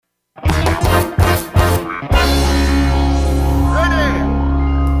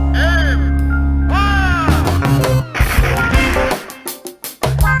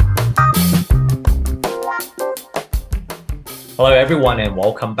everyone, and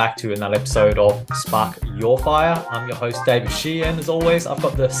welcome back to another episode of Spark Your Fire. I'm your host, David Shee, and as always, I've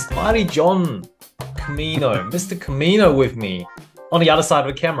got the Smarty John Camino, Mr. Camino, with me on the other side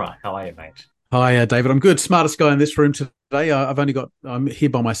of the camera. How are you, mate? Hi, David. I'm good. Smartest guy in this room today. I'm here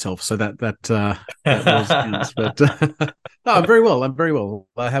by myself, so that always counts. But no, I'm very well.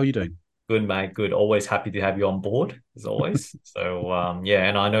 How are you doing? Good, mate. Good. Always happy to have you on board, as always. So, yeah,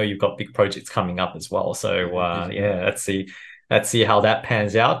 and I know you've got big projects coming up as well. So, yeah, let's see how that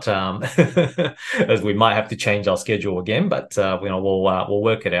pans out. As we might have to change our schedule again, but we'll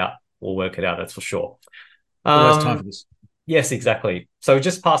work it out. We'll work it out. That's for sure. Always time for this. Yes, exactly. So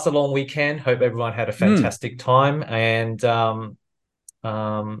just past a long weekend. Hope everyone had a fantastic time. And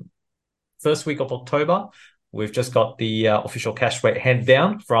first week of October, we've just got the official cash rate hand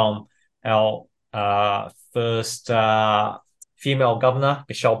down from our first female governor,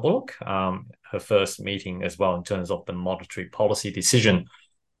 Michelle Bullock, her first meeting as well in terms of the monetary policy decision.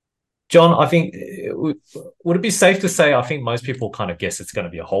 John, I think, would it be safe to say, I think most people kind of guess it's going to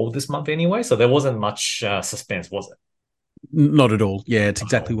be a hold this month anyway, so there wasn't much suspense, was it? Not at all. Yeah, it's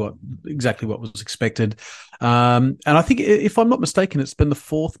exactly what was expected. And I think, if I'm not mistaken, it's been the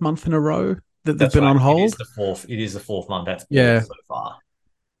fourth month in a row that they've been on hold. It is the fourth month that's been so far.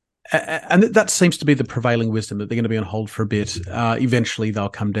 And that seems to be the prevailing wisdom, that they're going to be on hold for a bit. Eventually, they'll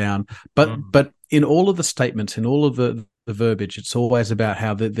come down. But in all of the statements, in all of the verbiage, it's always about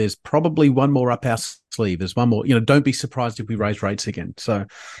how there's probably one more up our sleeve. There's one more. Don't be surprised if we raise rates again. So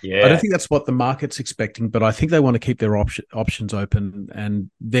yeah. I don't think that's what the market's expecting, but I think they want to keep their options open, and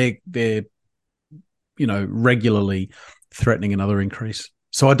they're regularly threatening another increase.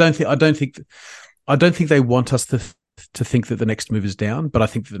 So I don't think they want us to think that the next move is down, but I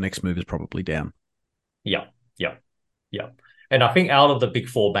think that the next move is probably down. Yeah. And I think out of the big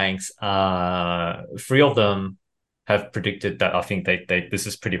four banks, three of them have predicted that I think they this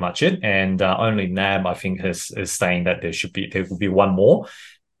is pretty much it, and only NAB I think is saying that there will be one more,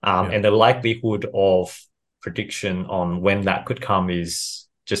 and the likelihood of prediction on when that could come is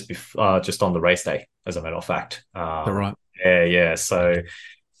just on the race day, as a matter of fact. Right. Yeah. So.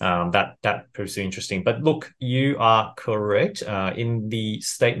 That proves interesting. But look, you are correct. In the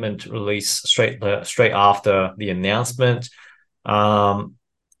statement released straight after the announcement,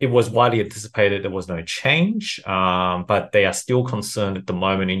 it was widely anticipated there was no change, but they are still concerned at the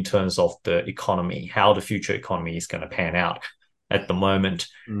moment in terms of the economy, how the future economy is going to pan out at the moment.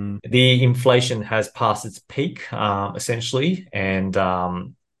 The inflation has passed its peak, essentially, and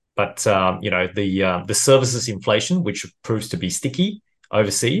the services inflation, which proves to be sticky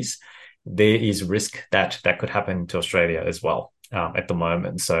overseas, there is risk that could happen to Australia as well at the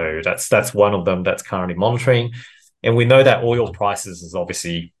moment. So that's one of them that's currently monitoring. And we know that oil prices is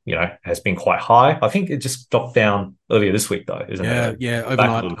obviously, has been quite high. I think it just dropped down earlier this week though, isn't it? Yeah,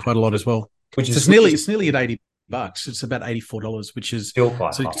 overnight quite a lot as well. It's nearly at $80. It's about $84, which is still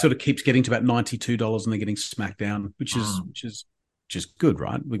quite high. It sort of keeps getting to about $92 and they're getting smacked down, which is good,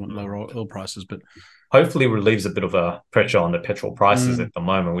 right? We want lower oil prices, but hopefully relieves a bit of a pressure on the petrol prices at the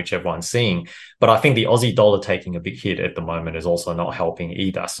moment, which everyone's seeing. But I think the Aussie dollar taking a big hit at the moment is also not helping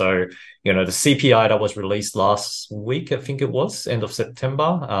either. So, the CPI that was released last week, I think it was end of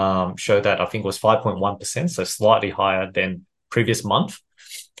September, showed that I think it was 5.1%, so slightly higher than previous month.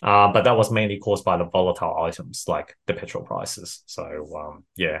 But that was mainly caused by the volatile items like the petrol prices. So,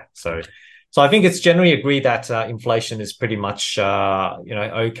 So I think it's generally agreed that inflation is pretty much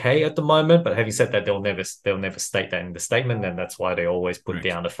okay at the moment. But having said that, they'll never state that in the statement, and that's why they always put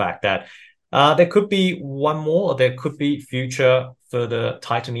down the fact that there could be one more, or there could be future further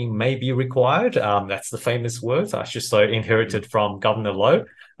tightening may be required. That's the famous words, I should say, inherited from Governor Lowe.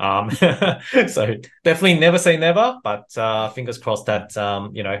 So definitely never say never, but fingers crossed that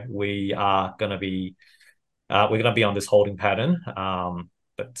we are going to be on this holding pattern.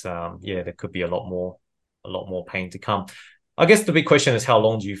 But there could be a lot more pain to come. I guess the big question is, how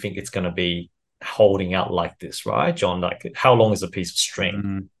long do you think it's going to be holding out like this, right, John? Like, how long is a piece of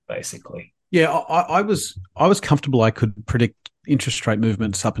string, basically? Yeah, I was comfortable. I could predict interest rate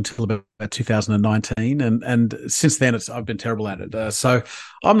movements up until about 2019, and since then I've been terrible at it. So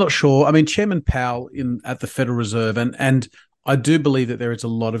I'm not sure. I mean, Chairman Powell at the Federal Reserve, and I do believe that there is a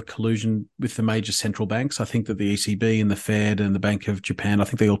lot of collusion with the major central banks. I think that the ECB and the Fed and the Bank of Japan, I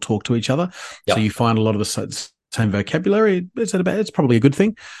think they all talk to each other. Yep. So you find a lot of the same vocabulary. It's probably a good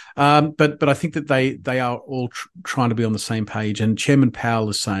thing. But I think that they are all trying to be on the same page. And Chairman Powell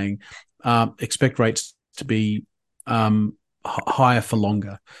is saying, expect rates to be higher for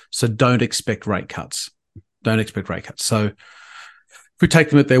longer. So don't expect rate cuts. So if we take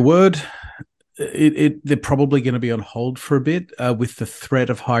them at their word, they're probably going to be on hold for a bit with the threat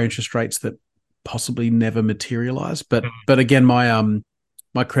of higher interest rates that possibly never materialize. But again,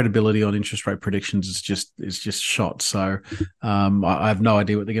 my credibility on interest rate predictions is just shot. So I have no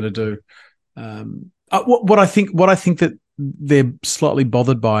idea what they're going to do. What I think that they're slightly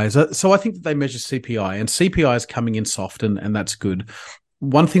bothered by is so I think that they measure CPI, and CPI is coming in soft, and that's good.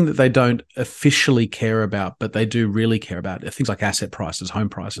 One thing that they don't officially care about, but they do really care about, are things like asset prices, home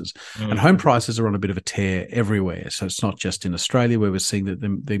prices. And home prices are on a bit of a tear everywhere. So it's not just in Australia where we're seeing that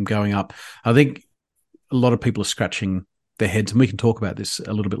them going up. I think a lot of people are scratching their heads, and we can talk about this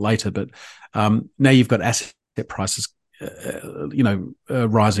a little bit later, but now you've got asset prices,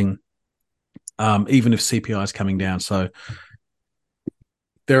 rising, even if CPI is coming down. So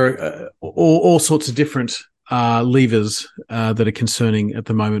there are all sorts of different levers that are concerning at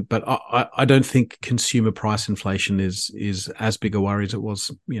the moment, but I don't think consumer price inflation is as big a worry as it was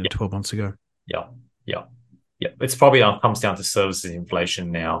 12 months ago. Yeah, yeah, yeah. It's probably comes down to services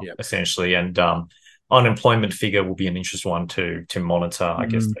inflation now, essentially, and unemployment figure will be an interesting one to monitor, I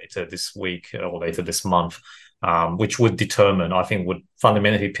guess, later this week or later this month, which would would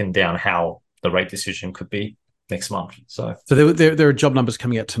fundamentally pin down how the rate decision could be next month. So there are job numbers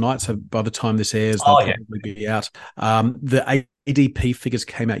coming out tonight. So by the time this airs, they'll probably be out. The ADP figures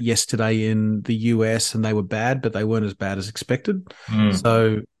came out yesterday in the US, and they were bad, but they weren't as bad as expected.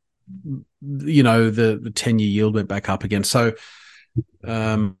 So, the 10-year yield went back up again. So,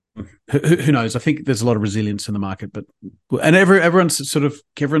 who knows? I think there's a lot of resilience in the market, and everyone's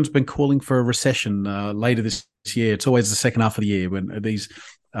been calling for a recession later this year. It's always the second half of the year when these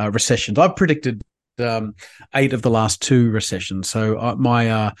recessions. I've predicted 8 of the last 2 recessions. So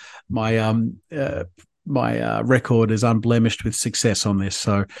my record is unblemished with success on this.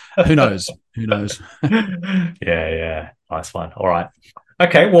 So who knows? Who knows? Yeah. Nice one. All right.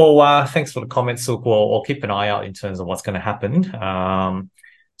 Okay. Well, thanks for the comments, Silk. I'll keep an eye out in terms of what's going to happen.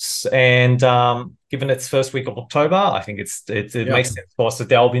 Given its first week of October, I think it makes sense for us to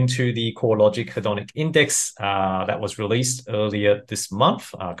delve into the CoreLogic Hedonic Index that was released earlier this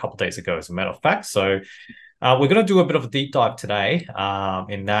month, a couple of days ago, as a matter of fact. So we're going to do a bit of a deep dive today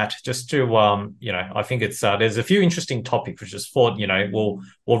in that, just to I think it's there's a few interesting topics which is thought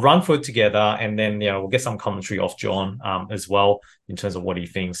we'll run through it together, and then we'll get some commentary off John as well in terms of what he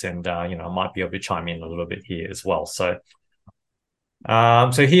thinks, and I might be able to chime in a little bit here as well. So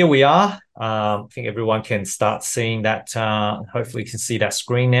here we are. I think everyone can start seeing that. Hopefully you can see that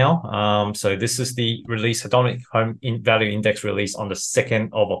screen now. So this is the release, Hedonic Home Value Index release on the 2nd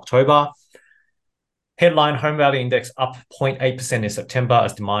of October. Headline Home Value Index up 0.8% in September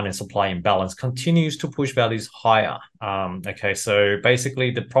as demand and supply imbalance continues to push values higher. So basically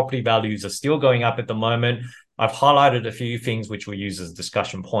the property values are still going up at the moment. I've highlighted a few things which we'll use as a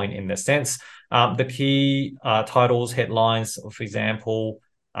discussion point in this sense. The key titles, headlines, for example,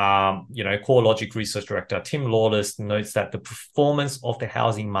 CoreLogic Research Director Tim Lawless notes that the performance of the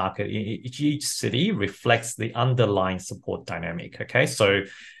housing market in each city reflects the underlying support dynamic. Okay, so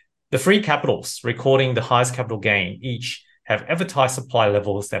the 3 capitals recording the highest capital gain each have advertised supply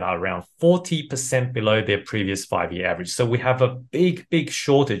levels that are around 40% below their previous 5-year average. So we have a big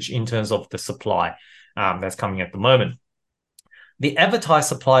shortage in terms of the supply that's coming at the moment. The advertised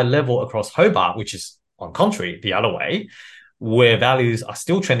supply level across Hobart, which is on contrary, the other way, where values are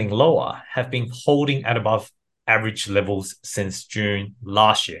still trending lower, have been holding at above average levels since June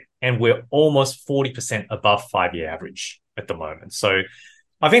last year. And we're almost 40% above 5-year average at the moment. So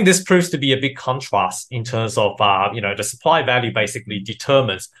I think this proves to be a big contrast in terms of, the supply value basically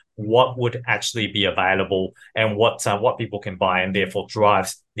determines what would actually be available and what people can buy, and therefore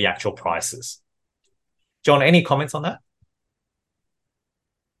drives the actual prices. John, any comments on that?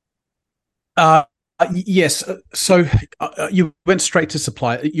 Yes. So you went straight to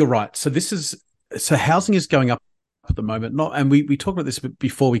supply. You're right. So housing is going up at the moment. And we talked about this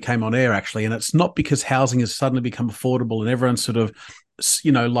before we came on air, actually. And it's not because housing has suddenly become affordable and everyone's sort of,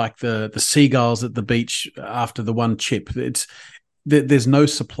 like the seagulls at the beach after the one chip. There's no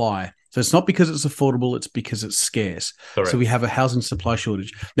supply. So it's not because it's affordable, it's because it's scarce. Correct. So we have a housing supply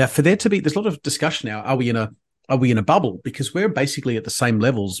shortage. Now, for there to be, there's a lot of discussion now. Are we in a bubble? Because we're basically at the same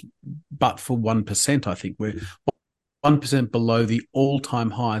levels, but for 1%, I think. We're 1% below the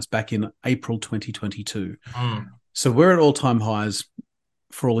all-time highs back in April 2022. So we're at all-time highs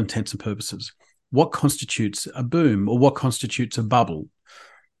for all intents and purposes. What constitutes a boom, or what constitutes a bubble?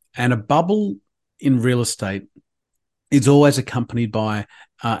 And a bubble in real estate is always accompanied by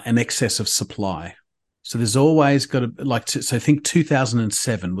an excess of supply. So there's always got to, so I think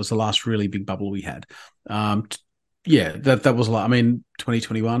 2007 was the last really big bubble we had. That was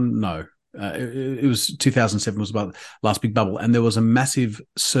 2021, no. It was 2007 was about the last big bubble, and there was a massive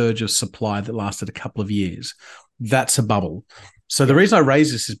surge of supply that lasted a couple of years. That's a bubble. So the Yeah. reason I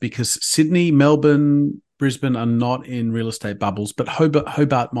raise this is because Sydney, Melbourne, Brisbane are not in real estate bubbles, but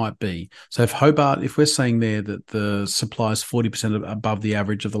Hobart might be. So if we're saying there that the supply is 40% above the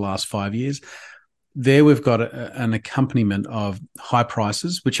average of the last 5 years, there we've got an accompaniment of high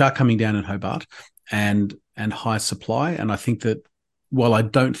prices, which are coming down in Hobart, and high supply. And I think that while I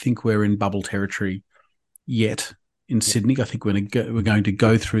don't think we're in bubble territory yet in Yeah. Sydney, I think we're going to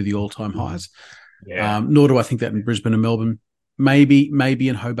go through the all-time highs. Yeah. Nor do I think that in Brisbane and Melbourne. Maybe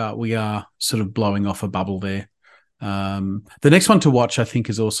in Hobart we are sort of blowing off a bubble there. The next one to watch, I think,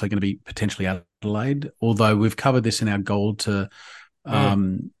 is also going to be potentially Adelaide, although we've covered this in our gold to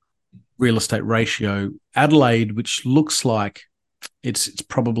Mm. real estate ratio. Adelaide, which looks like it's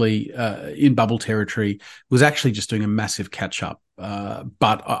probably in bubble territory, was actually just doing a massive catch up.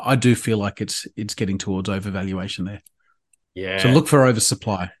 But I do feel like it's getting towards overvaluation there. So Yeah. look for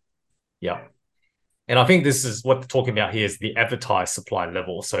oversupply. Yeah. And I think this is what they're talking about here is the advertised supply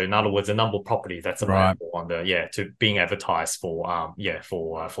level. So in other words, the number of property that's Right. available on the to being advertised for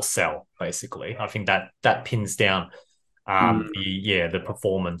for sale basically. I think that pins down Mm. the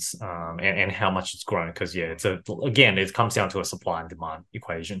performance and how much it's grown because it's again it comes down to a supply and demand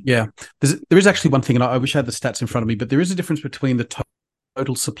equation. Yeah. There is actually one thing, and I wish I had the stats in front of me, but there is a difference between the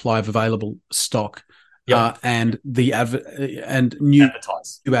total supply of available stock Yep. and the and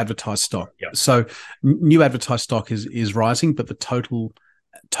Advertise. new advertised stock. Yep. So new advertised stock is rising, but the total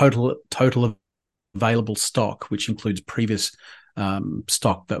available stock, which includes previous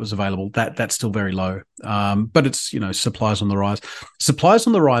stock that was available, that's still very low. But it's supplies on the rise. Supplies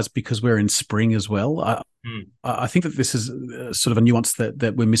on the rise because we're in spring as well. Mm. I think that this is sort of a nuance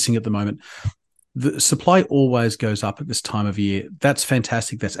that we're missing at the moment. The supply always goes up at this time of year. That's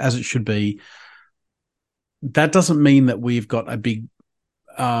fantastic. That's as it should be. That doesn't mean that we've got a big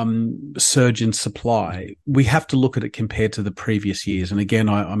surge in supply. We have to look at it compared to the previous years. And again,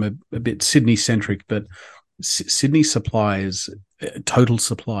 I'm a bit Sydney centric, but Sydney supply is total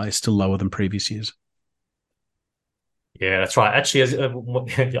supply is still lower than previous years. Yeah, that's right.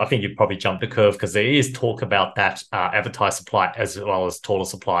 Actually, I think you probably jumped the curve because there is talk about that advertised supply as well as total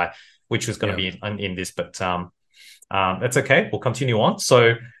supply, which was going to Yeah. be in this, but that's okay. We'll continue on.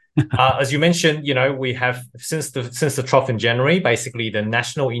 So, as you mentioned, we have since the trough in January, basically the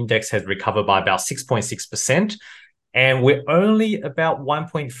national index has recovered by about 6.6%, and we're only about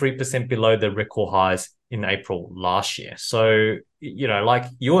 1.3% below the record highs in April last year. So, like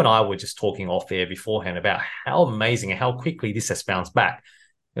you and I were just talking off air beforehand about how amazing and how quickly this has bounced back.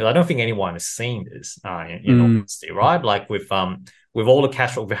 I don't think anyone has seen this in Mm. honesty, right? Like with all the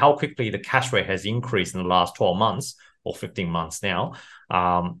cash, with how quickly the cash rate has increased in the last 12 months or 15 months now.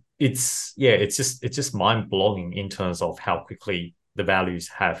 It's just mind-blowing in terms of how quickly the values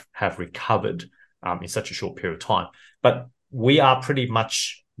have recovered in such a short period of time. But we are pretty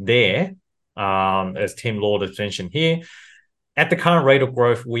much there, as Tim Lord has mentioned here. At the current rate of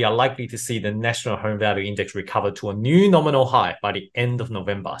growth, we are likely to see the National Home Value Index recover to a new nominal high by the end of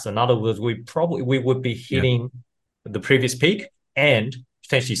November. So in other words, we would be Yeah. hitting the previous peak and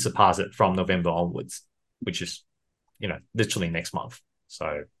potentially surpass it from November onwards, which is, literally next month.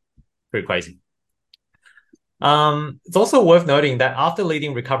 So pretty crazy. It's also worth noting that after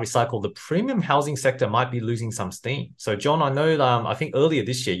leading recovery cycle, the premium housing sector might be losing some steam. So, John, I know, I think earlier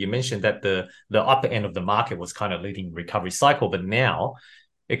this year you mentioned that the upper end of the market was kind of leading recovery cycle, but now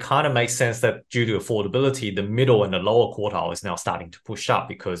it kind of makes sense that due to affordability, the middle and the lower quartile is now starting to push up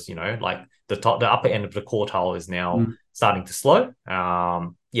because like the upper end of the quartile is now Mm. starting to slow.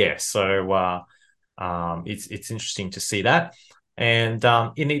 It's interesting to see that. And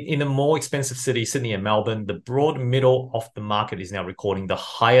in a more expensive city, Sydney and Melbourne, the broad middle of the market is now recording the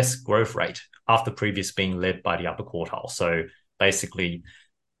highest growth rate after previous being led by the upper quartile. So basically,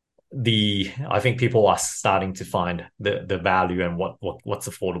 I think people are starting to find the value and what's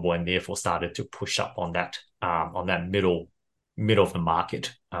affordable, and therefore started to push up on that middle of the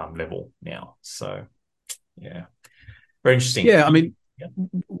market level now. So yeah, very interesting. Yeah, I mean, Yeah.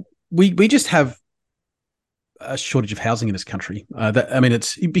 we just have a shortage of housing in this country.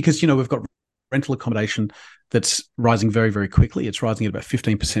 It's because we've got rental accommodation that's rising very, very quickly. It's rising at about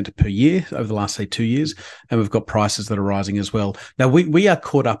 15% per year over the last, say, 2 years, and we've got prices that are rising as well. Now we are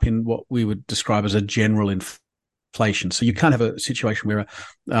caught up in what we would describe as a general inflation. So you can't have a situation where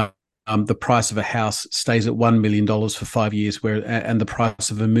the price of a house stays at $1 million for 5 years, and the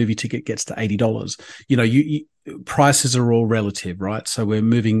price of a movie ticket gets to $80. Prices are all relative, right? So we're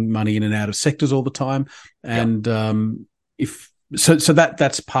moving money in and out of sectors all the time, Yeah. and if so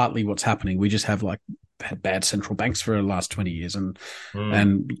that's partly what's happening. We just have like had bad central banks for the last 20 years Mm,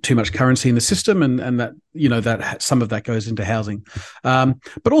 and too much currency in the system, and that that some of that goes into housing.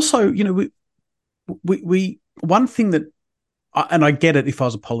 But also, we one thing that, and I get it, if I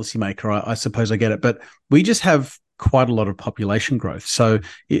was a policymaker, I suppose I get it, but we just have quite a lot of population growth. So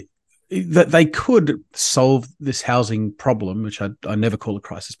that they could solve this housing problem, which I never call a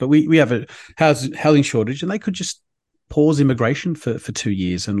crisis, but we have a housing shortage, and they could just pause immigration for 2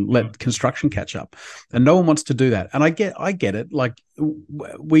 years and mm, let construction catch up. And no one wants to do that. And I get it. Like,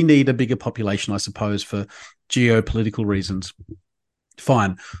 we need a bigger population, I suppose, for geopolitical reasons.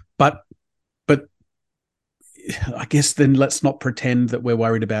 Fine. But I guess then let's not pretend that we're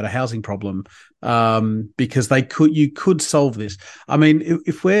worried about a housing problem, because you could solve this. I mean,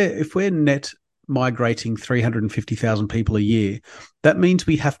 if we're net migrating 350,000 people a year, that means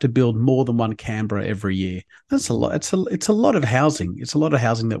we have to build more than one Canberra every year. That's a lot. It's a lot of housing. It's a lot of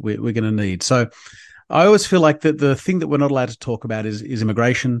housing that we're going to need. So I always feel like the thing that we're not allowed to talk about is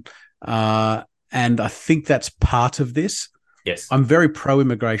immigration, and I think that's part of this. yes. I'm very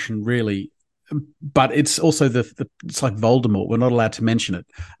pro-immigration, really, but it's also it's like Voldemort. We're not allowed to mention it.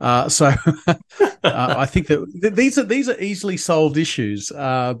 So I think that these are easily solved issues.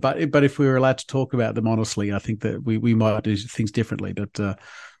 But if we were allowed to talk about them honestly, I think that we might do things differently.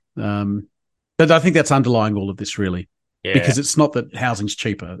 Um, but I think that's underlying all of this, really, Yeah, because it's not that housing's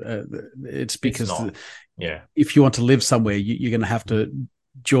cheaper. It's it's because not. Yeah. if you want to live somewhere, you're going to have to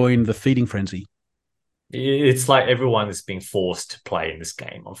join the feeding frenzy. It's like everyone is being forced to play in this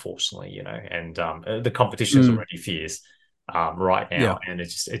game, unfortunately, and the competition is Mm, already fierce right yeah. now, and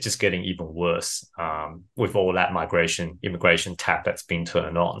it's just getting even worse with all that immigration tap that's been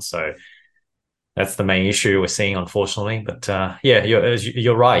turned on. So that's the main issue we're seeing, unfortunately. But yeah,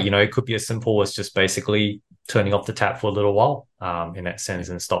 you're right. It could be as simple as just basically turning off the tap for a little while, in that sense,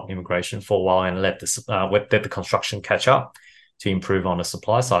 and stop immigration for a while and let the construction catch up to improve on the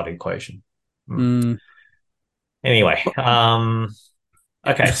supply side equation. Hmm. Mm, Anyway, yeah.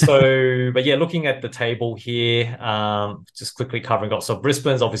 okay, so but yeah, looking at the table here, just quickly covering off. So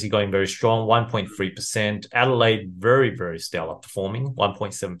Brisbane's obviously going very strong, 1.3%. Adelaide, very, very stellar performing,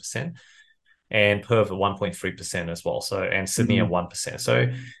 1.7%, and Perth at 1.3% as well. So and Sydney at Mm, 1%. So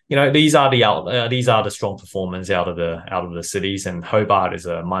these are the strong performers out of the cities, and Hobart is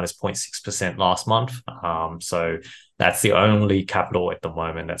a minus 0.6% last month. So that's the only capital at the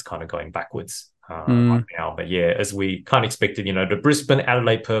moment that's kind of going backwards right mm. now. But yeah, as we kind of expected, the Brisbane,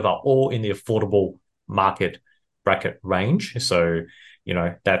 Adelaide, Perth are all in the affordable market bracket range. So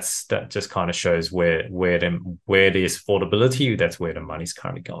that just kind of shows where there's affordability, that's where the money's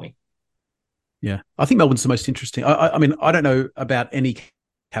currently going. Yeah, I think Melbourne's the most interesting. I mean, I don't know about any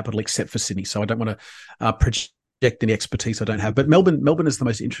capital except for Sydney, so I don't want to project any expertise I don't have. But Melbourne is the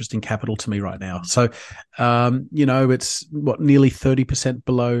most interesting capital to me right now. So, it's nearly 30%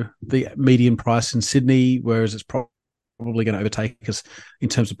 below the median price in Sydney, whereas it's probably going to overtake us in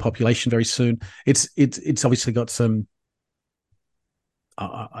terms of population very soon. It's obviously got some.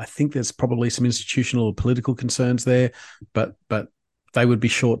 I think there's probably some institutional or political concerns there, but they would be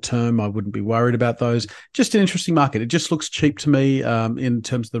short term. I wouldn't be worried about those. Just an interesting market. It just looks cheap to me, in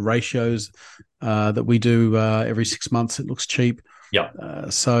terms of the ratios that we do every 6 months. It looks cheap. Yeah.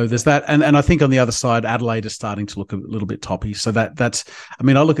 So there's that, and I think on the other side, Adelaide is starting to look a little bit toppy. So that's. I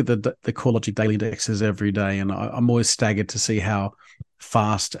mean, I look at the CoreLogic daily indexes every day, and I'm always staggered to see how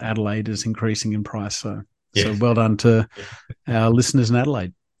fast Adelaide is increasing in price. So Yeah. well done to our listeners in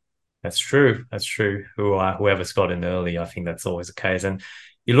Adelaide. That's true. That's true. Whoever's got in early, I think that's always the case. And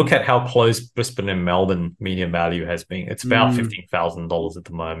you look at how close Brisbane and Melbourne median value has been. It's about Mm, $15,000 at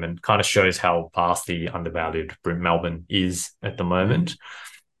the moment. Kind of shows how vastly undervalued Melbourne is at the moment.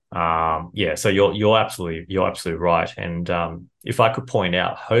 Yeah. So you're absolutely right. And if I could point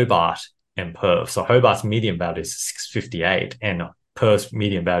out Hobart and Perth, so Hobart's median value is 658, and Perth's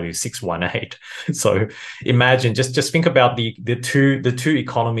median value is 618. So imagine, just think about the two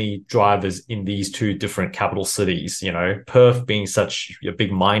economy drivers in these two different capital cities. Perth being such a big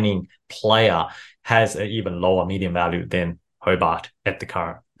mining player has an even lower median value than Hobart at the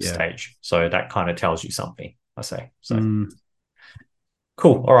current yeah. stage. So that kind of tells you something, I say. So Mm,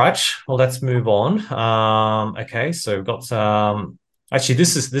 cool. All right. Well, let's move on. Okay, so we've got actually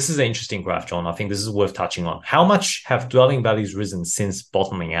this is an interesting graph, John. I think this is worth touching on. How much have dwelling values risen since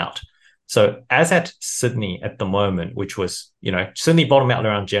bottoming out? So as at Sydney at the moment, which was, Sydney bottomed out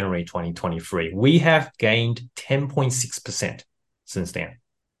around January 2023, we have gained 10.6% since then.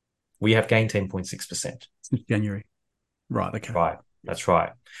 We have gained 10.6%. since January. Right. Okay. Right. That's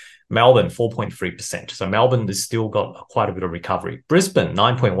right. Melbourne, 4.3%. So Melbourne has still got quite a bit of recovery. Brisbane,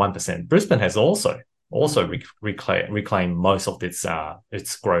 9.1%. Brisbane has also reclaimed most of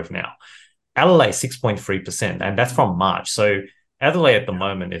its growth now. Adelaide, 6.3%, and that's from March. So Adelaide at the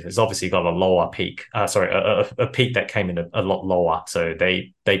moment has obviously got a lower peak. A peak that came in a lot lower. So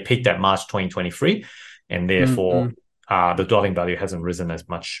they peaked at March 2023, and therefore the dwelling value hasn't risen as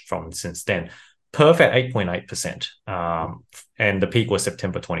much from since then. Perth at 8.8%, and the peak was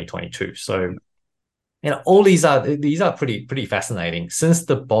September 2022. So all these are pretty fascinating. Since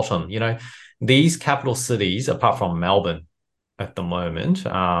the bottom, these capital cities, apart from Melbourne, at the moment,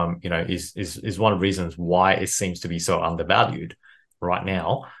 is one of the reasons why it seems to be so undervalued right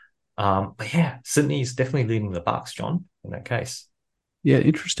now. But yeah, Sydney is definitely leading the Bucks, John, in that case. Yeah,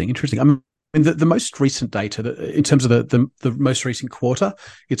 interesting. I mean, the most recent data, in terms of the most recent quarter,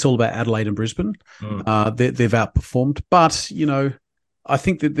 it's all about Adelaide and Brisbane. They've outperformed, but I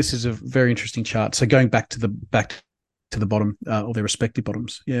think that this is a very interesting chart. So going back to the bottom, or their respective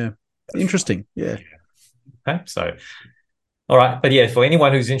bottoms. Yeah, that's interesting. Right. Yeah. Okay, so. All right. But yeah, for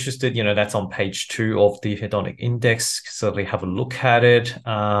anyone who's interested, that's on page 2 of the hedonic index. Certainly have a look at it.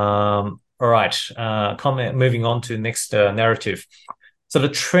 All right. Moving on to the next narrative. So the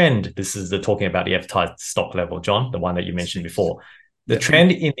trend, this is talking about the advertised stock level, John, the one that you mentioned before. The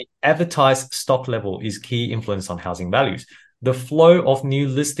trend in the advertised stock level is key influence on housing values. The flow of new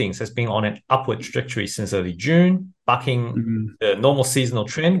listings has been on an upward trajectory since early June, bucking the normal seasonal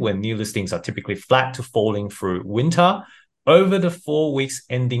trend when new listings are typically flat to falling through winter. Over the 4 weeks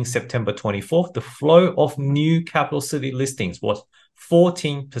ending September 24th, the flow of new capital city listings was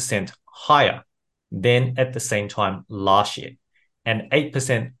 14% higher than at the same time last year and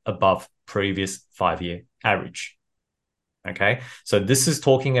 8% above previous 5-year average. Okay, so this is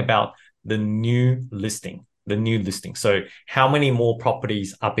talking about the new listing. So how many more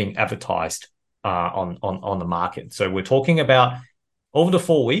properties are being advertised on the market? So we're talking about over the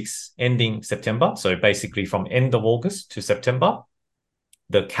 4 weeks ending September, so basically from end of August to September,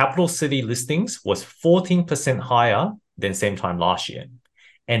 the capital city listings was 14% higher than same time last year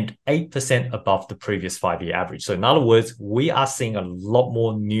and 8% above the previous 5-year average. So in other words, we are seeing a lot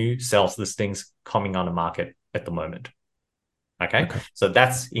more new sales listings coming on the market at the moment. Okay. So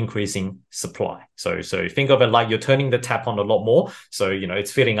that's increasing supply. So think of it like you're turning the tap on a lot more. So,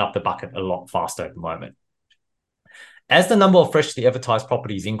 it's filling up the bucket a lot faster at the moment. As the number of freshly advertised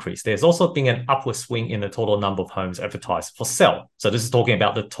properties increase, there's also been an upward swing in the total number of homes advertised for sale. So this is talking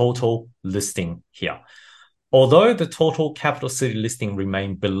about the total listing here. Although the total capital city listing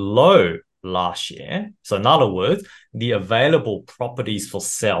remained below last year, so in other words, the available properties for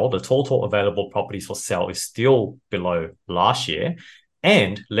sale, the total available properties for sale is still below last year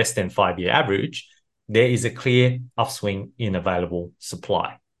and less than 5-year average, there is a clear upswing in available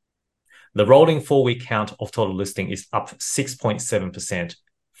supply. The rolling 4-week count of total listing is up 6.7%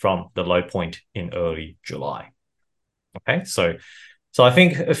 from the low point in early July. Okay, so I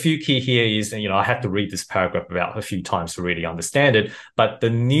think a few key here is, I had to read this paragraph about a few times to really understand it, but the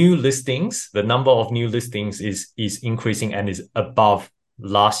new listings, the number of new listings is increasing and is above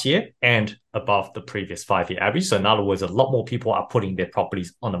last year and above the previous 5-year average. So in other words, a lot more people are putting their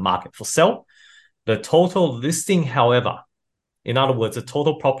properties on the market for sale. The total listing, however, in other words, the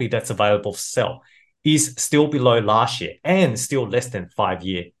total property that's available for sale is still below last year and still less than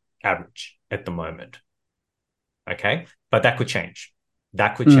 5-year average at the moment. Okay, but that could change.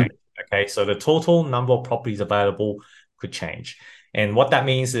 Okay, so the total number of properties available could change. And what that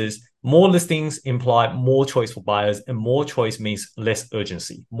means is more listings imply more choice for buyers, and more choice means less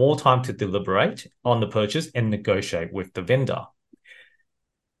urgency, more time to deliberate on the purchase and negotiate with the vendor.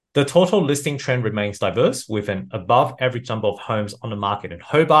 The total listing trend remains diverse, with an above average number of homes on the market in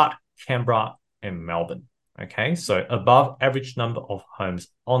Hobart, Canberra, and Melbourne. Okay, so above average number of homes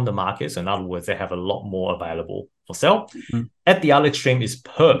on the market. So in other words, they have a lot more available for sale. At the other extreme is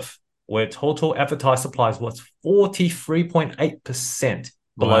Perth, where total advertised supplies was 43.8%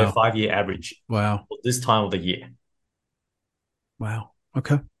 below 5-year average. Wow. For this time of the year. Wow.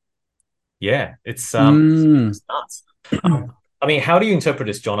 Okay. Yeah, it's nuts. I mean, how do you interpret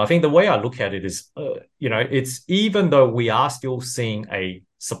this, John? I think the way I look at it is, it's even though we are still seeing a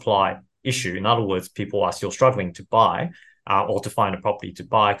supply issue, in other words, people are still struggling to buy or to find a property to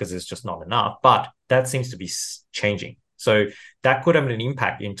buy because there's just not enough, but that seems to be changing. So that could have an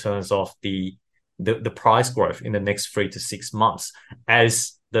impact in terms of the price growth in the next 3 to 6 months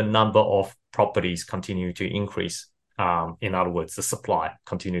as the number of properties continue to increase. In other words, the supply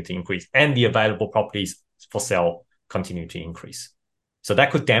continue to increase and the available properties for sale continue to increase. So that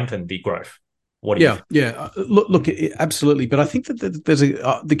could dampen the growth. What do you Yeah, think? yeah. Look, absolutely. But I think that there's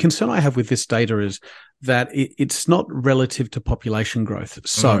the concern I have with this data is that it's not relative to population growth.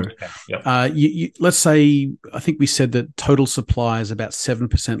 So, Okay. Yep. let's say I think we said that total supply is about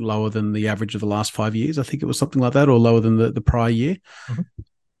 7% lower than the average of the last 5 years. I think it was something like that, or lower than the prior year. Mhm.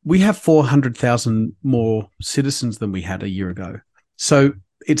 We have 400,000 more citizens than we had a year ago. So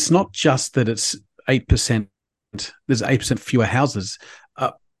it's not just that it's 8%. There's 8% fewer houses.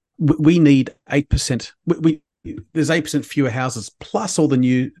 We need 8%. There's 8% fewer houses plus all the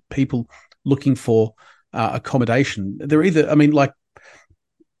new people looking for accommodation. They're either, I mean, like,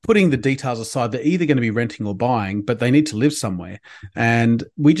 putting the details aside, they're either going to be renting or buying, but they need to live somewhere. And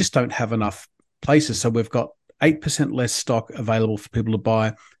we just don't have enough places. So we've got 8% less stock available for people to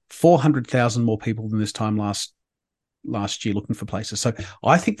buy, 400,000 more people than this time last year looking for places. So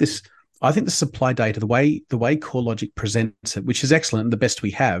I think this I think the supply data, the way CoreLogic presents it, which is excellent and the best we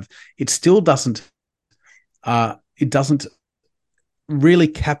have, it still doesn't really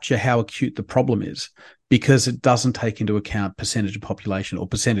capture how acute the problem is, because it doesn't take into account percentage of population or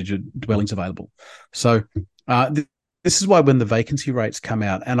percentage of dwellings available. So this is why when the vacancy rates come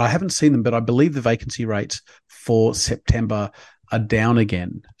out, and I haven't seen them, but I believe the vacancy rates for September are down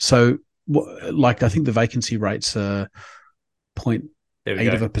again. So like I think the vacancy rates are There we 0.8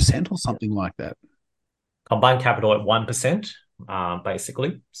 go. of a percent or something like that. Combined capital at 1%,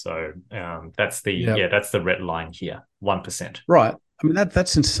 basically. So Yeah. that's the red line here, 1%. Right. I mean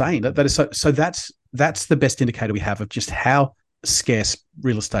that's insane. That is so that's the best indicator we have of just how scarce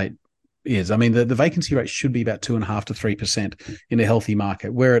real estate is. I mean the vacancy rate should be about 2.5 to 3% in a healthy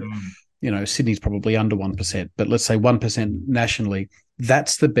market. Where it, Mm. Sydney's probably under 1%, but let's say 1% nationally.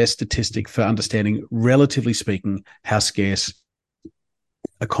 That's the best statistic for understanding, relatively speaking, how scarce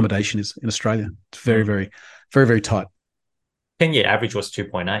accommodation is in Australia. It's very, Mm. very, very, very tight. 10-year average was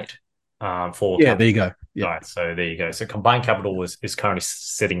 2.8 for Yeah, there capital. you go. Yeah. Right, so there you go. So combined capital is currently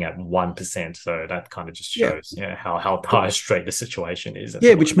sitting at 1%. So that kind of just Yeah. shows, how dire straight the situation is at the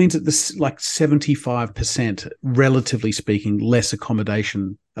Yeah, moment. which means that there's like 75%, relatively speaking, less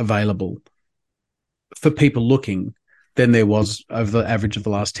accommodation available for people looking than there was over the average of the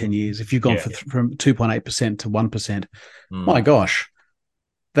last 10 years. If you've gone Yeah. from 2.8% to 1%, my Mm, gosh,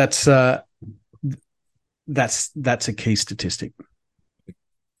 that's that's a key statistic.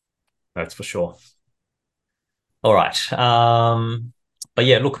 that's for sure. All right. But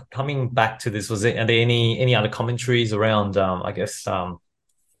yeah, look, coming back to this, are there any other commentaries around I guess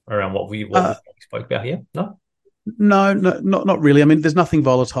around what we Uh, spoke about here? No? no, no, not really. I mean, there's nothing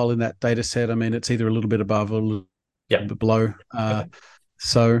volatile in that data set. I mean, it's either a little bit above or a little Yeah. bit below. Okay.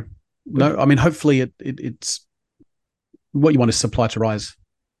 So Good. no, I mean, hopefully it's what you want is supply to rise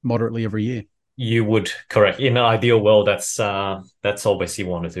moderately every year. You would correct. In an ideal world, that's obviously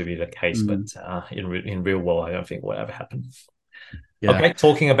wanted to be the case, but Mm, in real world, I don't think will ever happen. yeah. Okay,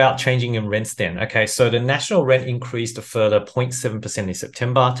 talking about changing in rents then. Okay, so the national rent increased a further 0.7% in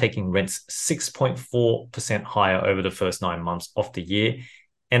September, taking rents 6.4% higher over the first 9 months of the year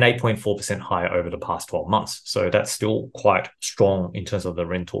and 8.4% higher over the past 12 months. So that's still quite strong in terms of the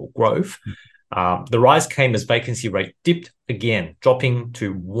rental growth. The rise came as vacancy rate dipped again, dropping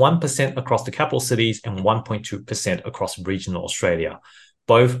to 1% across the capital cities and 1.2% across regional Australia,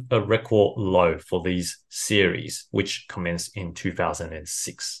 both a record low for these series, which commenced in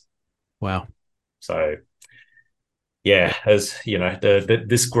 2006. Wow. So, yeah, as you know,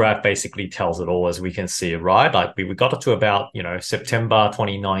 this graph basically tells it all, as we can see, right? Like we got it to about September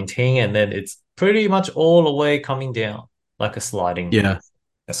 2019, and then it's pretty much all the way coming down like a sliding Yeah.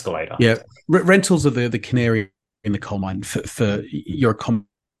 escalator. Yeah. Rentals are the canary in the coal mine for your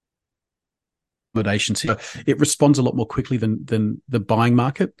accommodation. So it responds a lot more quickly than the buying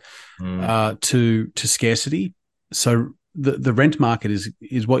market Mm, to scarcity. So the rent market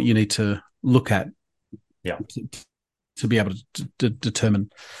is what you need to look at yeah. to, to be able to determine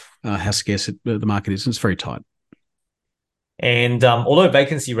how scarce the market is. And it's very tight. And although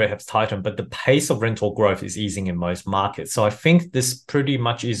vacancy rate has tightened, but the pace of rental growth is easing in most markets. So I think this pretty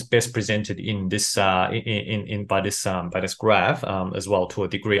much is best presented in this by this graph as well to a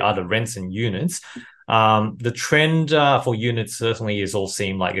degree. Other rents and units. The trend for units certainly is all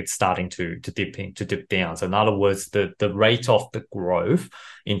seem like it's starting to dip down. So in other words, the rate of the growth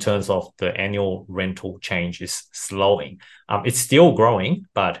in terms of the annual rental change is slowing. It's still growing,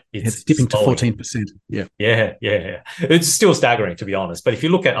 but it's It's dipping to slowing. 14%. Yeah. Yeah, yeah, yeah. It's still staggering to be honest. But if you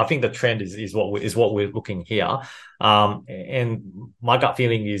look at, I think the trend is what we're looking here. And my gut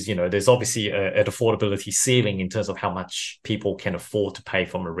feeling is, there's obviously an affordability ceiling in terms of how much people can afford to pay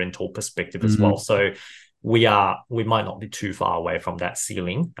from a rental perspective as well. Mm. So we might not be too far away from that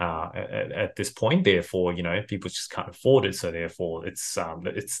ceiling at this point. Therefore, people just can't afford it, so therefore it's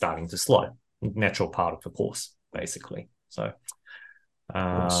starting to slow. Natural part of the course, basically. So,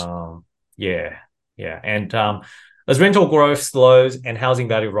 Of course. yeah, yeah, and as rental growth slows and housing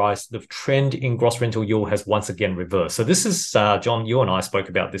value rise, the trend in gross rental yield has once again reversed. So this is, John, you and I spoke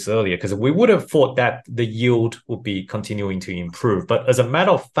about this earlier because we would have thought that the yield would be continuing to improve. But as a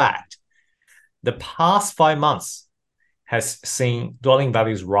matter of fact, the past 5 months has seen dwelling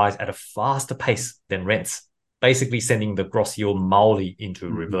values rise at a faster pace than rents, basically sending the gross yield mildly into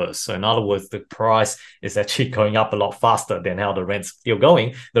reverse. So in other words, the price is actually going up a lot faster than how the rent's still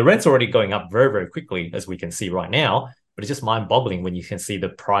going. The rent's already going up very, very quickly, as we can see right now, but it's just mind-boggling when you can see the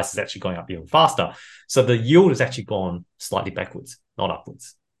price is actually going up even faster. So the yield has actually gone slightly backwards, not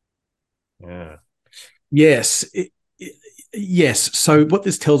upwards. Yeah. Yes. Yes. So what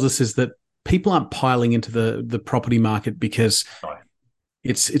this tells us is that people aren't piling into the property market because No,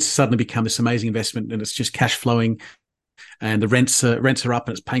 it's suddenly become this amazing investment and it's just cash flowing and the rents are up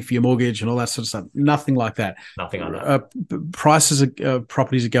and it's paying for your mortgage and all that sort of stuff. Nothing like that. nothing like that. Prices of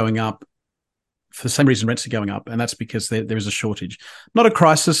properties are going up for the same reason rents are going up, and that's because there is a shortage, not a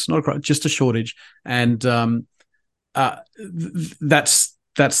crisis, just a shortage, and that's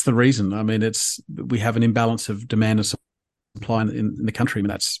the reason. I mean, we have an imbalance of demand and supply in the country. I mean,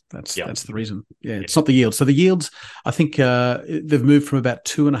 that's the reason. Yeah, it's not the yield. So the yields, I think, they've moved from about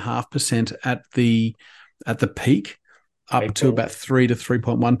 2.5% at the peak up to about 3 to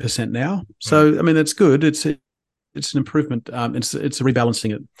 3.1% now. So I mean, that's good. It's an improvement. It's a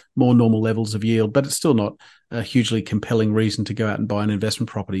rebalancing at more normal levels of yield, but it's still not a hugely compelling reason to go out and buy an investment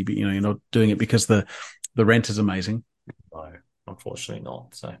property. But you're not doing it because the rent is amazing. No, unfortunately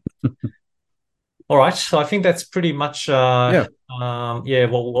not. So. All right, so I think that's pretty much what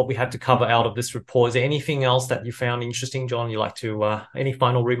we had to cover out of this report. Is there anything else that you found interesting, John? You like to any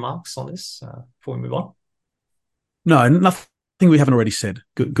final remarks on this before we move on? No, nothing we haven't already said.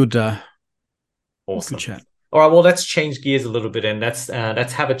 Good, Awesome. Good chat. All right, well, let's change gears a little bit and let's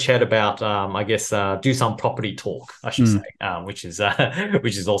have a chat about, I guess, do some property talk, I should say, which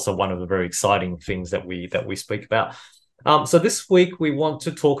is also one of the very exciting things that we speak about. So this week we want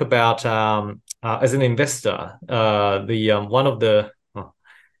to talk about, as an investor, one of the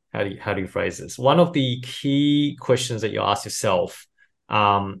how do you phrase this? One of the key questions that you ask yourself,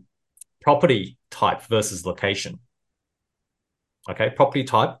 property type versus location. Okay, property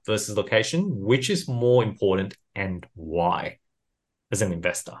type versus location, which is more important and why as an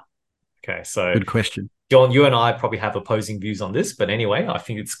investor? Okay, so good question. John, you and I probably have opposing views on this, but anyway, I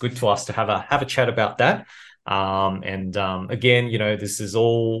think it's good for us to have a chat about that. Again, this is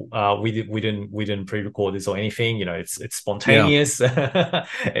all we didn't pre-record this or anything. It's spontaneous,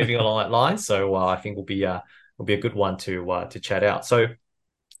 everything along that line. So I think will be a good one to chat out. So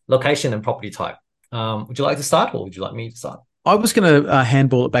location and property type. Would you like to start, or would you like me to start? I was going to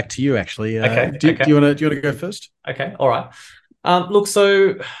handball it back to you, actually. Okay. Do you want to go first? Okay. All right. Look,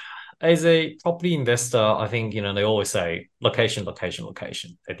 so as a property investor, I think, they always say location, location,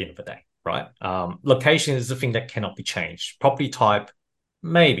 location at the end of the day, right? Location is the thing that cannot be changed. Property type,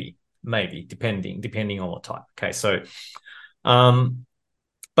 maybe, depending on what type. Okay. So,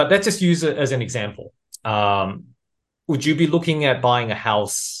 but let's just use it as an example. Would you be looking at buying a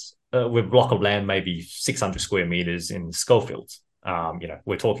house with a block of land, maybe 600 square meters in Schofield?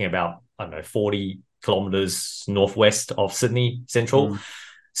 We're talking about, I don't know, 40 kilometers northwest of Sydney Central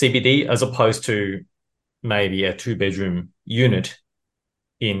CBD, as opposed to maybe a 2-bedroom unit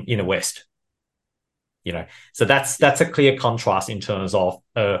in inner west. So that's a clear contrast in terms of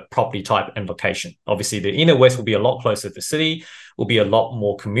property type and location. Obviously, the inner west will be a lot closer to the city, will be a lot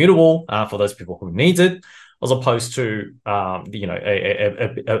more commutable for those people who need it, as opposed to a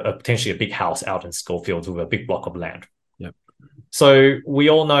potentially a big house out in Schofield with a big block of land. Yep. So we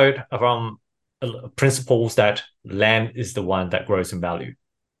all know from principles that land is the one that grows in value,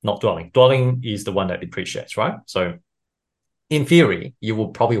 not dwelling. Dwelling is the one that depreciates, right? So in theory, you will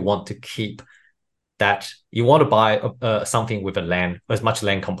probably want to keep that. You want to buy something with as much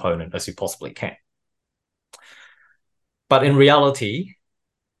land component as you possibly can. But in reality,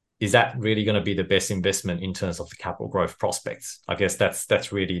 is that really going to be the best investment in terms of the capital growth prospects? I guess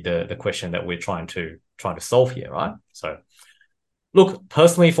that's really the question that we're trying to solve here, right? So, look,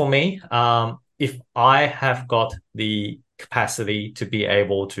 personally for me, if I have got the capacity to be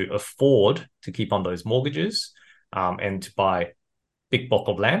able to afford to keep on those mortgages, and to buy big block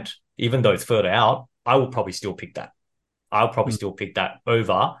of land, even though it's further out, I will probably still pick that. I'll probably still pick that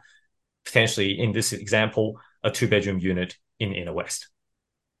over potentially, in this example, a 2-bedroom unit in inner west.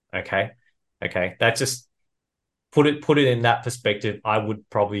 Okay. That's just put it in that perspective, I would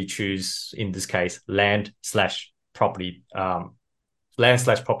probably choose in this case land/property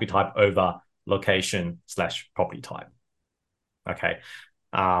type over location/property type. Okay.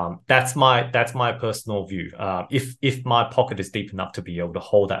 That's my personal view. If my pocket is deep enough to be able to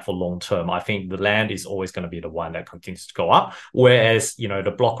hold that for long term, I think the land is always going to be the one that continues to go up. Whereas,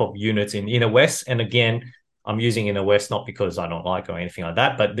 the block of units in Inner West, and again, I'm using Inner West not because I don't like or anything like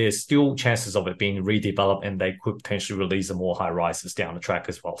that, but there's still chances of it being redeveloped, and they could potentially release some more high rises down the track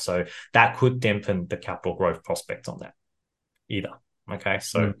as well. So that could dampen the capital growth prospects on that either. Okay,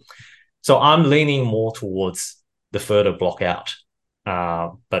 so I'm leaning more towards the further block out,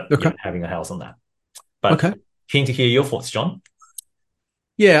 but Okay. having a house on that. But Okay. keen to hear your thoughts, John.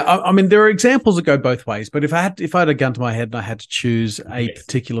 Yeah, I mean, there are examples that go both ways, but if I had a gun to my head and I had to choose a Yes.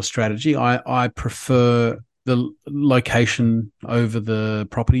 particular strategy, I prefer the location over the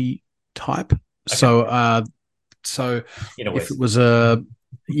property type. Okay. So Inner if it West. was a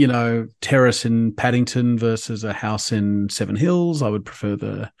terrace in Paddington versus a house in Seven Hills, I would prefer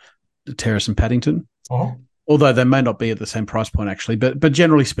the terrace in Paddington. Uh-huh. Although they may not be at the same price point actually, but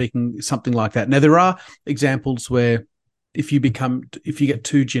generally speaking, something like that. Now there are examples where if you get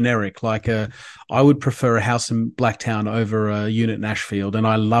too generic, I would prefer a house in Blacktown over a unit in Ashfield, and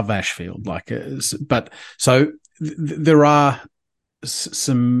I love Ashfield. There are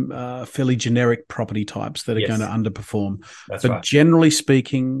some fairly generic property types that are going to Yes, underperform, that's but right. generally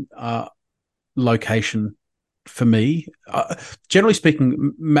speaking, location for me. Generally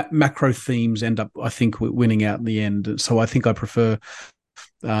speaking, macro themes end up, I think, winning out in the end. So I think I prefer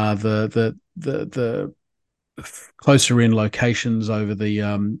the closer in locations over the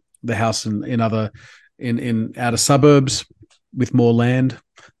house in outer suburbs with more land.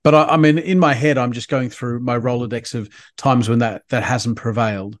 But I mean, in my head, I'm just going through my Rolodex of times when that hasn't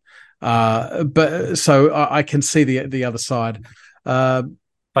prevailed. But so I can see the other side. Uh,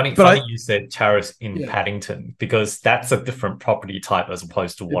 Funny, but funny I you said terrace in Yeah, Paddington, because that's a different property type as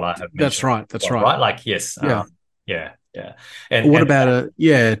opposed to what I have that's mentioned. right. That's Well, right. right? Like, yes, Yeah. yeah, yeah. Or what And about a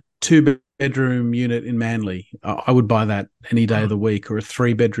two-bedroom unit in Manly? I would buy that any day of the week, or a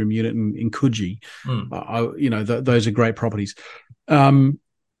three-bedroom unit in Coogee. mm, Those are great properties. Um,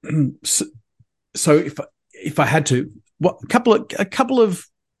 so, so if I had to, a couple of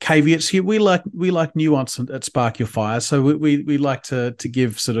caveats here. We like nuance at Spark Your Fire, so we like to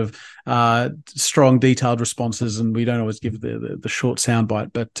give sort of strong, detailed responses, and we don't always give the short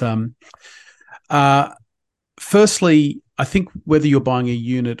soundbite. But uh, firstly, I think whether you're buying a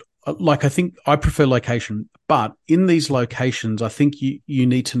unit, I think I prefer location, but in these locations, I think you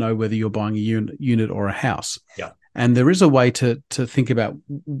need to know whether you're buying a unit or a house. yeah, And there is a way to think about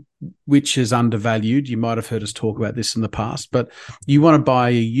which is undervalued. You might have heard us talk about this in the past, but you want to buy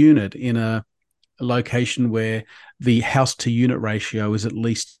a unit in a location where the house to unit ratio is at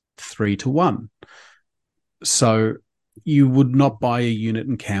least 3-1. So you would not buy a unit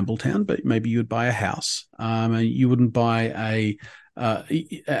in Campbelltown, but maybe you would buy a house. And you wouldn't buy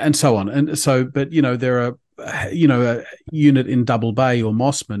and so on. And so, but there are, a unit in Double Bay or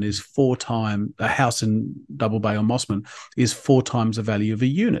Mossman is a house in Double Bay or Mossman is 4 times the value of a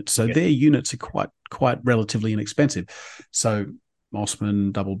unit. So yeah, their units are quite relatively inexpensive. So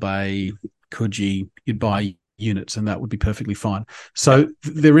Mossman, Double Bay, Coogee, you'd buy units, and that would be perfectly fine. yeah. So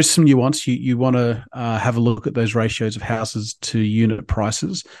there is some nuance. You want to have a look at those ratios of houses to unit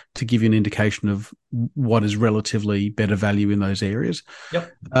prices to give you an indication of what is relatively better value in those areas.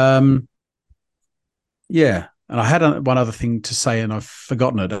 Yep. Yeah, and I had one other thing to say, and I've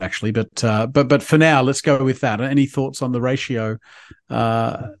forgotten it actually. But for now, let's go with that. Any thoughts on the ratio?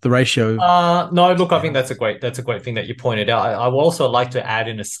 The ratio. No, look, I think that's a great thing that you pointed out. I would also like to add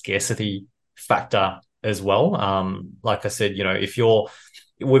in a scarcity factor as well. Like I said, if you're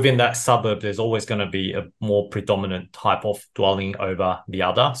within that suburb, there's always going to be a more predominant type of dwelling over the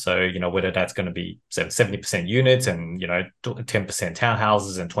other. So, whether that's going to be 70% units and, 10%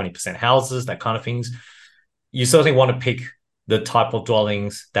 townhouses and 20% houses, that kind of things. You certainly want to pick the type of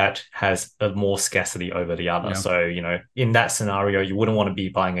dwellings that has a more scarcity over the other. Yeah. So, in that scenario, you wouldn't want to be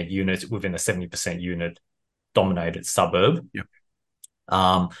buying a unit within a 70% unit dominated suburb. Yeah.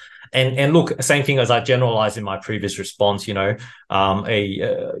 And look, same thing as I generalized in my previous response.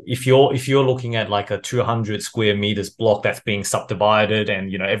 If you're looking at like a 200 square meters block that's being subdivided,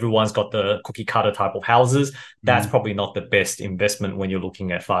 and everyone's got the cookie cutter type of houses, that's probably not the best investment when you're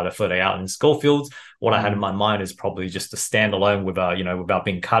looking at further out in Schofields. What I had in my mind is probably just a standalone without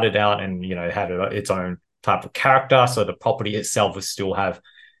being cutted out, and had its own type of character. So the property itself will still have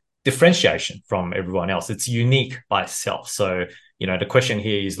differentiation from everyone else. It's unique by itself. So, the question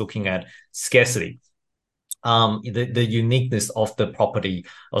here is looking at scarcity. the uniqueness of the property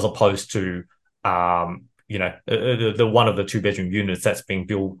as opposed to the one of the 2 bedroom units that's being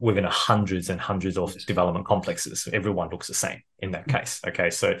built within hundreds and hundreds of development complexes. Everyone looks the same in that case. Okay,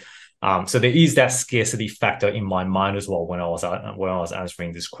 so there is that scarcity factor in my mind as well when I was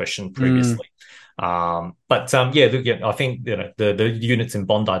answering this question previously. I think the units in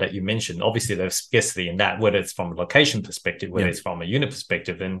Bondi that you mentioned, obviously there's scarcity in that, whether it's from a location perspective, whether it's from a unit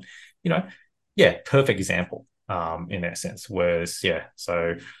perspective, and perfect example in that sense. Whereas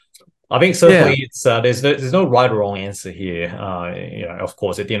so I think certainly it's there's no right or wrong answer here. Of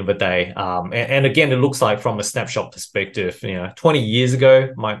course, at the end of the day, and again, it looks like from a snapshot perspective, 20 years ago,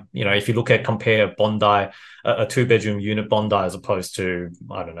 if you compare Bondi, a 2 bedroom unit Bondi as opposed to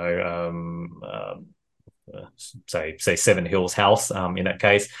I don't know, say Seven Hills House, in that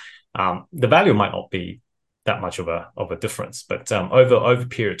case, the value might not be that much of a difference, but over a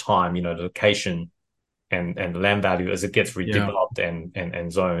period of time, the location and the land value as it gets redeveloped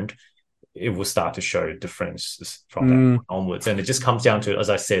and zoned, it will start to show differences from that onwards. And it just comes down to, as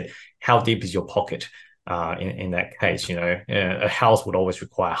I said, how deep is your pocket in that case? A house would always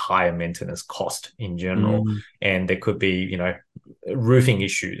require higher maintenance cost in general. And there could be, roofing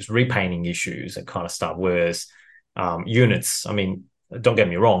issues, repainting issues, that kind of stuff. Whereas units, I mean, don't get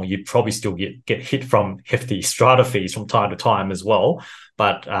me wrong, you'd probably still get hit from hefty strata fees from time to time as well.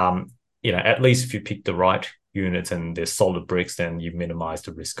 But, at least if you pick the right units and there's solid bricks, then you minimize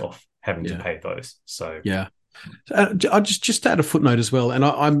the risk of having to pay those. So I just add a footnote as well, and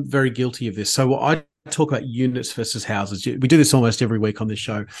I'm very guilty of this. So I talk about units versus houses. We do this almost every week on this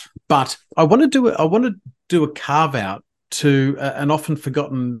show, but I want to do a carve out to an often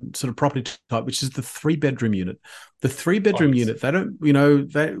forgotten sort of property type, which is the 3-bedroom unit. The 3-bedroom unit, they don't,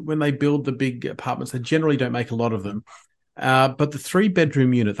 when they build the big apartments, they generally don't make a lot of them. But the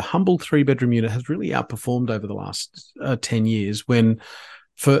 3-bedroom unit, the humble 3-bedroom unit, has really outperformed over the last 10 years, when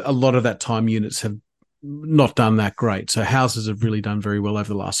for a lot of that time units have not done that great. So houses have really done very well over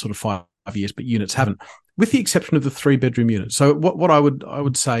the last sort of 5 years, but units haven't, with the exception of the 3-bedroom unit. So what I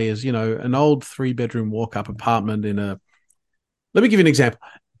would say is, an old 3-bedroom walk-up apartment let me give you an example.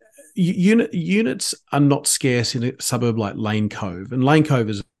 Units are not scarce in a suburb like Lane Cove, and Lane Cove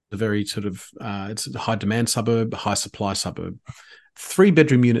is a very sort of it's a high demand suburb, high supply suburb.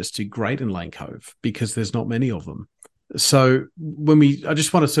 3-bedroom units do great in Lane Cove because there's not many of them. So I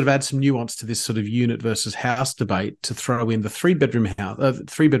just want to sort of add some nuance to this sort of unit versus house debate, to throw in the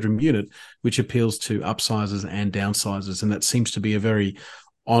 3-bedroom unit, which appeals to upsizers and downsizers, and that seems to be a very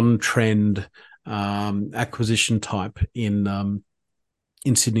on-trend acquisition type in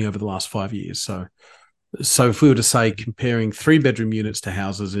Sydney over the last 5 years. So if we were to say comparing 3-bedroom units to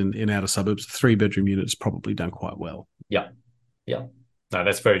houses in outer suburbs, 3-bedroom units probably done quite well. Yeah. No,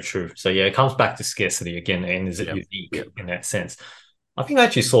 that's very true. So it comes back to scarcity again, and is it unique in that sense? I think I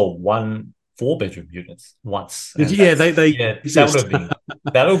actually saw 1 4-bedroom units once. They that would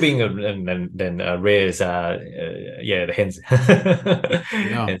have been then rare as the hen's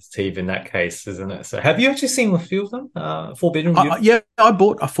teeth in that case, isn't it? So have you actually seen a few of them? 4-bedroom units? I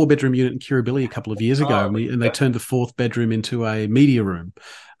bought a 4-bedroom unit in Kirribilli a couple of years ago, and they turned the 4th bedroom into a media room.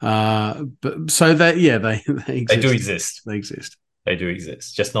 But so they exist. They do exist. They exist. They do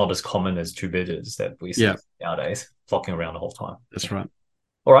exist, just not as common as 2-bedrooms that we see nowadays, flocking around the whole time. That's right.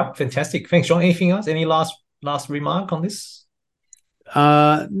 All right, fantastic. Thanks, John. Anything else? Any last remark on this?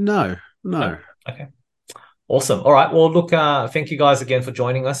 No. Okay. Awesome. All right. Well, look, thank you guys again for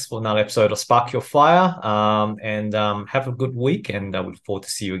joining us for another episode of Spark Your Fire. And have a good week, and I look forward to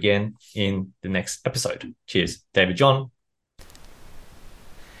see you again in the next episode. Cheers. David, John.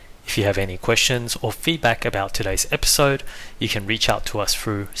 If you have any questions or feedback about today's episode, you can reach out to us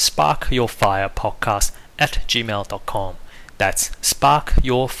through sparkyourfirepodcast@gmail.com. That's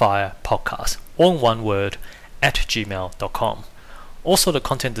sparkyourfirepodcast, all in one word, @gmail.com. Also, the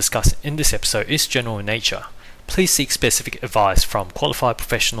content discussed in this episode is general in nature. Please seek specific advice from qualified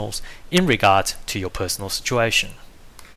professionals in regards to your personal situation.